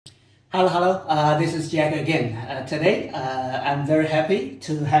Hello. This is Jack again. Today, I'm very happy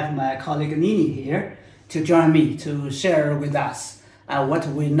to have my colleague Nini here to join me to share with us what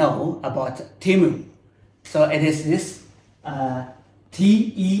we know about Temu. So it is this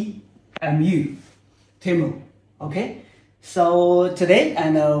T-E-M-U, Temu. Okay. So today,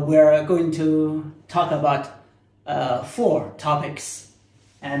 we're going to talk about 4 topics,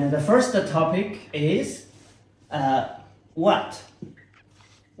 and the first topic is what.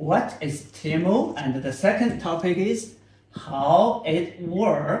 What is Temu? And the second topic is how it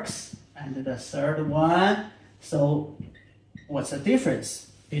works. And the third one, so what's the difference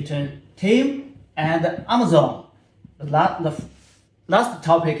between Temu and Amazon? The last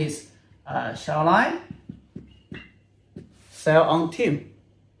topic is shall I sell on Temu?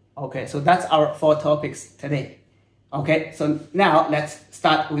 Okay, so that's our 4 topics today. Okay, so now let's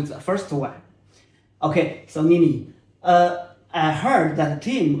start with the first one. Okay, so Nini, I heard that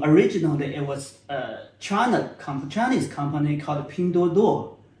Temu originally it was a Chinese company called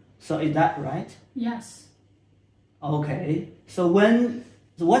Pinduoduo. So is that right? Yes. Okay. So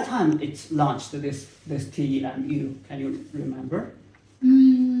what time it's launched this TEMU? Can you remember?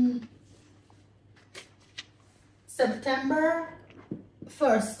 September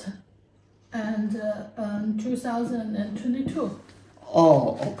 1st and 2022.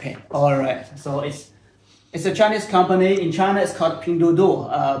 Oh, okay. All right. So it's a Chinese company. In China, it's called Pinduoduo.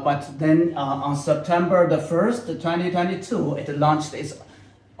 But then on September the 1st, 2022, it launched its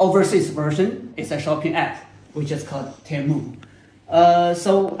overseas version. It's a shopping app, which is called Temu.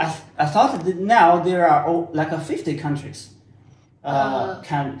 So I thought that now there are like 50 countries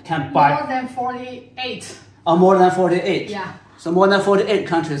can buy. More than 48. More than 48. Yeah. So more than 48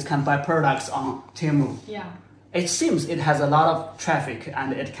 countries can buy products on Temu. Yeah. It seems it has a lot of traffic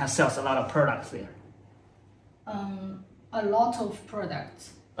and it can sell a lot of products there. A lot of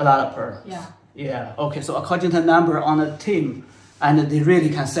products. A lot of products. Yeah. Yeah. Okay. So according to the number on the team, and they really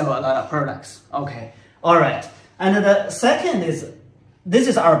can sell a lot of products. Okay. All right. And the second is, this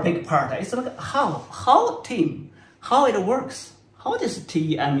is our big part. It's like how it works. How this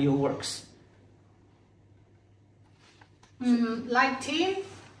TEMU works. Like team,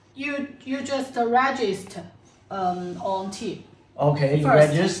 you just register on team. Okay. You First,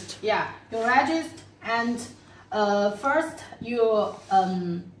 register. Yeah. You register and first you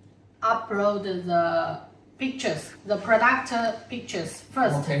upload the pictures, the product pictures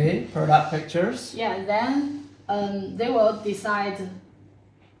first. Okay, product pictures. Yeah, then they will decide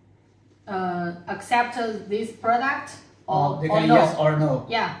accept this product or, they can no. yes or no.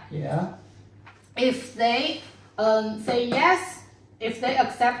 Yeah. Yeah. If they say yes, if they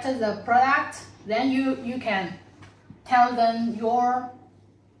accept the product, then you can tell them your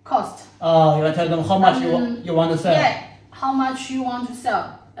cost. Oh, you want to tell them how much you want to sell? Yeah, how much you want to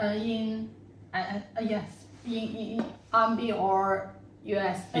sell in RMB or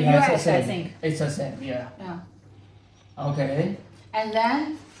US. Yeah, US, I think. It's the same, yeah. Yeah. Okay. And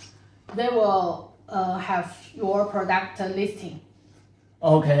then they will have your product listing.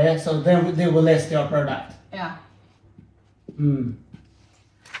 Okay, so then they will list your product. Yeah. Hmm.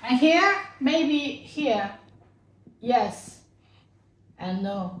 And here, maybe here, yes and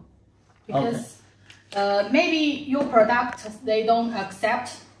no. Because maybe your product they don't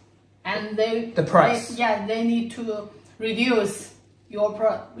accept and the price. They need to reduce your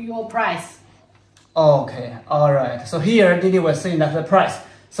price. Okay, all right. So here, Didi was saying that the price.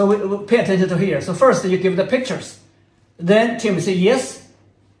 So we pay attention to here. So first you give the pictures. Then Tim say yes.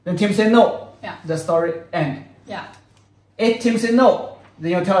 Then Tim say no. Yeah. The story end. Yeah. If Tim say no,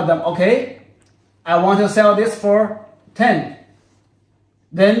 then you tell them, okay, I want to sell this for 10.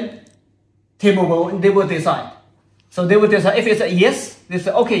 Then they will decide. So they will decide. If it's a yes, they say,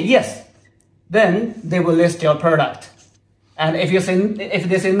 okay, yes. Then they will list your product. And if they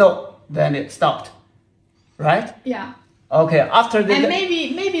say no, then it stopped. Right? Yeah. Okay. After they... And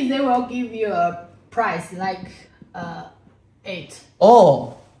maybe they will give you a price like 8.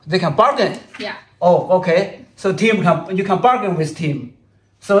 Oh, they can bargain. Yeah. Oh, okay. So you can bargain with team.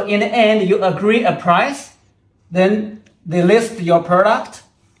 So in the end, you agree a price, then they list your product,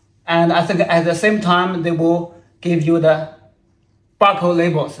 and I think at the same time they will give you the barcode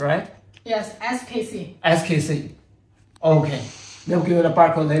labels, right? Yes, SKC. SKC. Okay. They'll give you the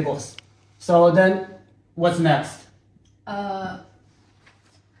barcode labels. So then, what's next? And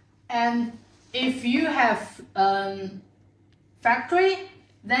if you have factory,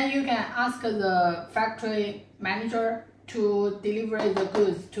 then you can ask the factory manager to deliver the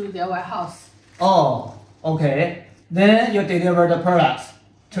goods to their warehouse. Oh, okay. Then you deliver the products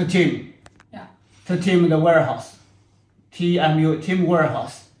to team. Yeah. To team the warehouse. TMU, team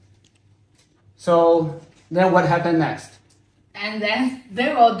warehouse. So then what happened next? And then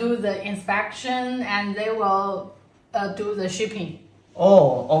they will do the inspection and they will do the shipping.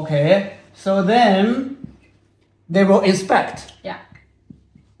 Oh, okay. So then they will inspect. Yeah.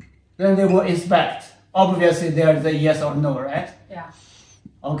 Then they will inspect. Obviously, there is a yes or no, right? Yeah.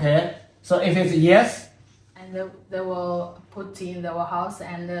 Okay. So if it's yes, and they will put in the warehouse,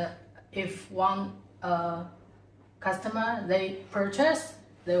 and if one customer they purchase,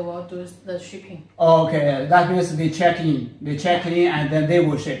 they will do the shipping. okay, that means they check in, and then they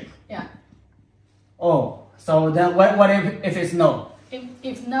will ship. Yeah. Oh, so then what if it's no?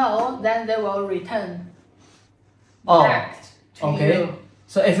 If no, then they will return Oh, back to okay. you.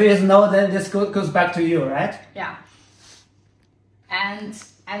 So if it is no, then this goes back to you, right? Yeah. And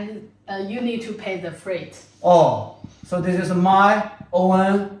you need to pay the freight. Oh, so this is my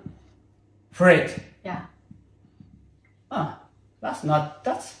own freight. Yeah. Ah, that's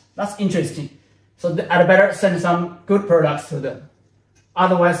interesting. So I'd better send some good products to them.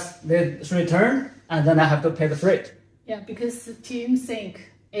 Otherwise, they return, and then I have to pay the freight. Yeah, because the team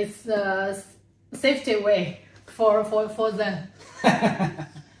think it's the safety way for them.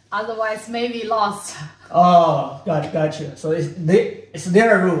 Otherwise, maybe lost. Oh, got you. So it's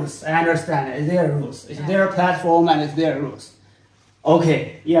their rules. I understand. It's their rules. It's their platform and it's their rules.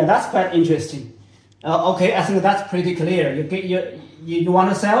 Okay, yeah, that's quite interesting. Okay, I think that's pretty clear. You want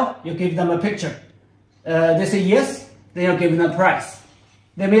to sell, you give them a picture. They say yes, then you give them a price.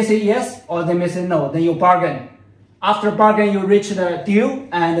 They may say yes or they may say no. Then you bargain. After bargain, you reach the deal,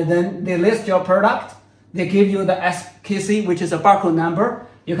 and then they list your product. They give you the SKC, which is a barcode number.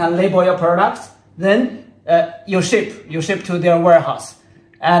 You can label your products. Then you ship to their warehouse,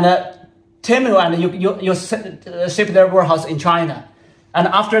 and Temu, and you ship their warehouse in China. And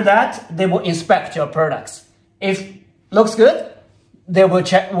after that, they will inspect your products. If looks good, they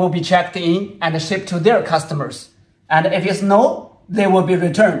will be checked in and shipped to their customers. And if it's no, they will be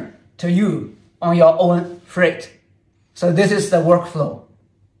returned to you on your own freight. So this is the workflow.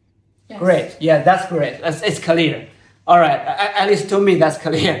 Yes. Great. Yeah, that's great. It's clear. All right. At least to me, that's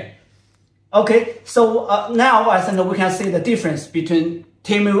clear. Okay. So now I think we can see the difference between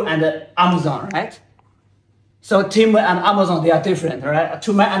Temu and Amazon, right? So Temu and Amazon, they are different, right?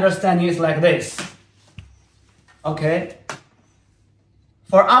 To my understanding, it's like this. Okay.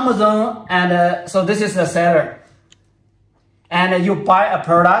 For Amazon, and so this is the seller, and you buy a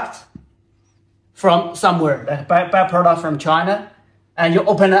product from somewhere, like buy a product from China, and you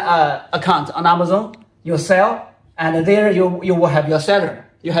open an account on Amazon, you sell, and there you will have your seller,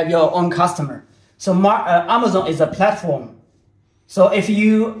 you have your own customer. So Amazon is a platform. So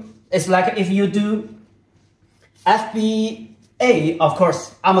it's like if you do FBA, of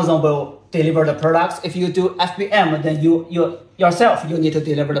course, Amazon will deliver the products. If you do FBM, then you yourself, you need to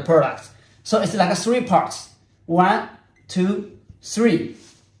deliver the products. So it's like 3 parts. 1, 2, 3.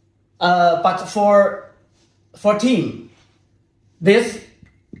 But for team, this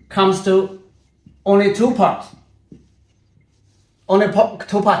comes to only 2 parts. Only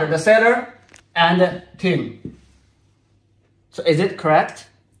 2 parts, the seller and team. So is it correct?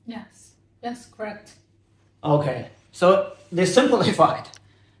 Yes, correct. Okay, so they simplified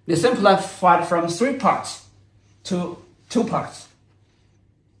from 3 parts to 2 parts.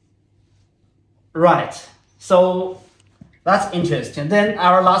 Right, so that's interesting. Then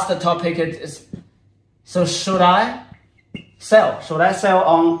our last topic is, so should I sell? Should I sell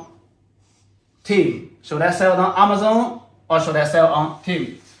on Team? Should I sell on Amazon or should I sell on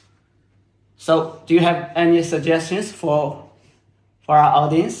Team? So do you have any suggestions for our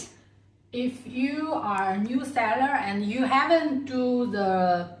audience? If you are a new seller and you haven't do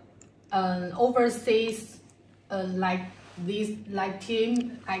the overseas like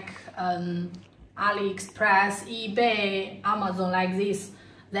Team, like AliExpress, eBay, Amazon, like this,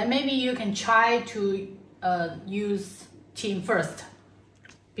 then maybe you can try to use Team first,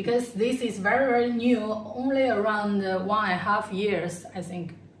 because this is very new, only around 1.5 years, I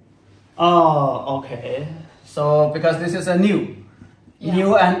think. Oh, okay. So because this is a new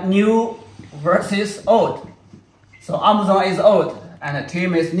versus old. So Amazon is old and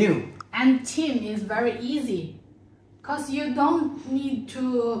Team is new. And Team is very easy, because you don't need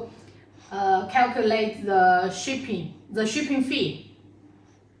to calculate the shipping fee.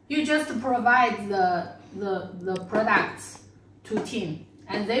 You just provide the products to Team,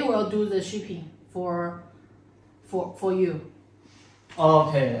 and they will do the shipping for you.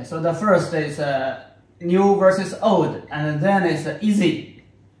 Okay, so the first is new versus old, and then it's easy.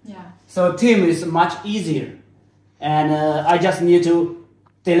 Yeah. So Team is much easier, and I just need to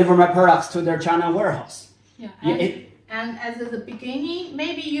deliver my products to their China warehouse. Yeah. And at the beginning,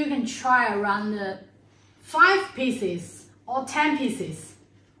 maybe you can try around 5 pieces or 10 pieces.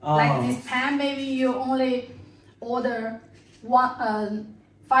 Like this pen, maybe you only order 5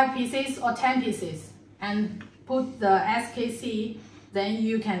 pieces or 10 pieces and put the SKC, then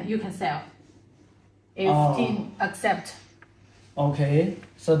you can sell if team accept. Okay,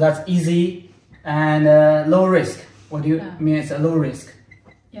 so that's easy and low risk. What do you mean it's a low risk?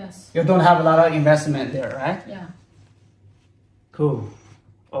 Yes. You don't have a lot of investment there, right? Yeah. Cool.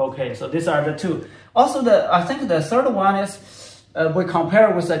 Okay, so these are the two. Also, I think the third one is we compare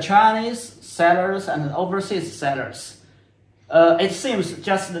with the Chinese sellers and the overseas sellers. It seems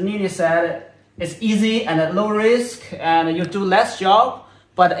just the Nini said it's easy and low risk and you do less job,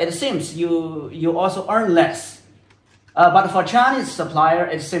 but it seems you also earn less. But for Chinese supplier,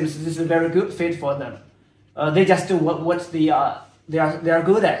 it seems this is a very good fit for them. They just do what they are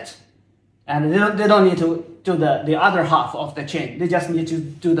good at, and they don't need to do the other half of the chain. They just need to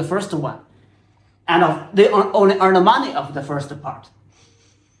do the first one, and they only earn the money of the first part.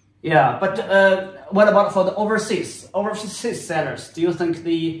 Yeah, but what about for the overseas sellers? Do you think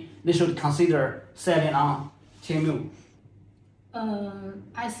they should consider selling on Temu?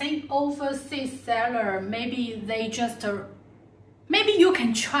 I think overseas seller, maybe they just maybe you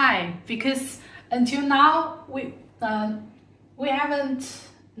can try, because until now we haven't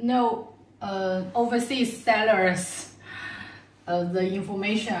know overseas sellers the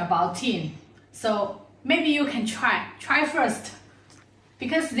information about team. So maybe you can try first,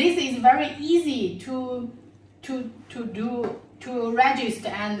 because this is very easy to register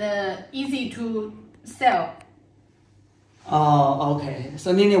and easy to sell. Oh, okay.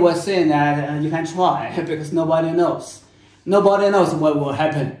 So Nini was saying that you can try because nobody knows. Nobody knows what will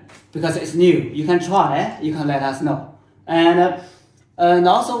happen because it's new. You can try. You can let us know. And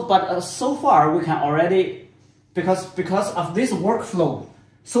also, but so far we can already, because of this workflow,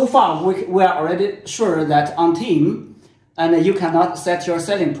 so far we are already sure that on Team, and you cannot set your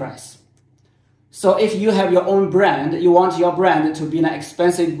selling price. So if you have your own brand, you want your brand to be an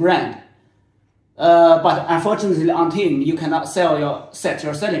expensive brand. But unfortunately on Team, you cannot set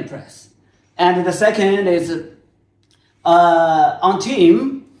your selling price. And the second is on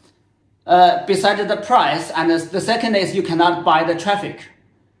Team, besides the price, and the second is you cannot buy the traffic.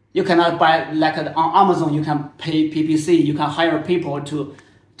 You cannot buy, like on Amazon, you can pay PPC, you can hire people to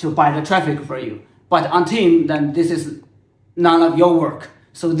buy the traffic for you. But on Team, then this is none of your work.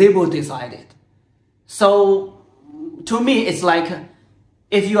 So they will decide it. So to me, it's like,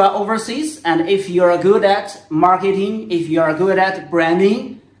 if you are overseas and if you are good at marketing, if you are good at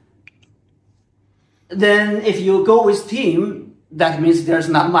branding, then if you go with Team, that means there's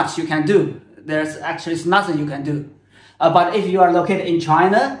not much you can do. There's actually nothing you can do. But if you are located in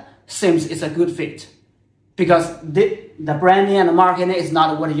China, seems it's a good fit, because the branding and marketing is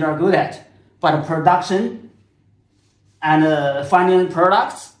not what you are good at, but production and finding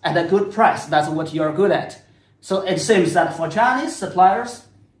products at a good price, that's what you are good at. So it seems that for Chinese suppliers,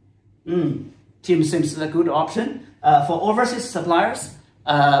 Team seems a good option. For overseas suppliers,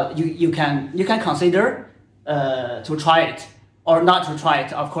 you can consider to try it or not to try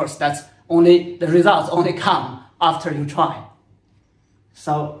it. Of course, that's only the results only come after you try.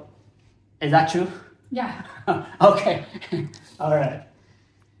 So, is that true? Yeah. Okay. All right.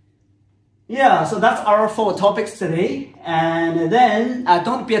 Yeah, so that's our 4 topics today. And then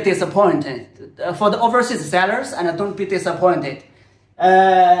don't be disappointed. For the overseas sellers, and don't be disappointed.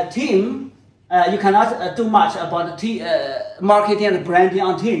 Team, you cannot do much about marketing and branding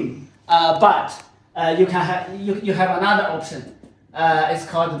on Team. But you have another option. It's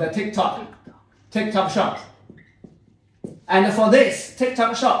called the TikTok shop. And for this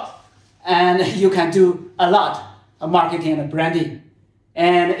TikTok shop, and you can do a lot of marketing and branding.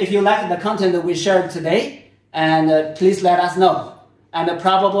 And if you like the content that we shared today, and please let us know. And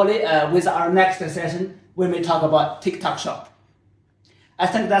probably with our next session, we may talk about TikTok shop. I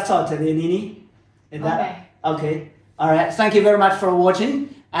think that's all today, Nini. Is that okay? All right. Thank you very much for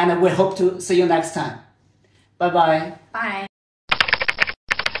watching, and we hope to see you next time. Bye-bye. Bye.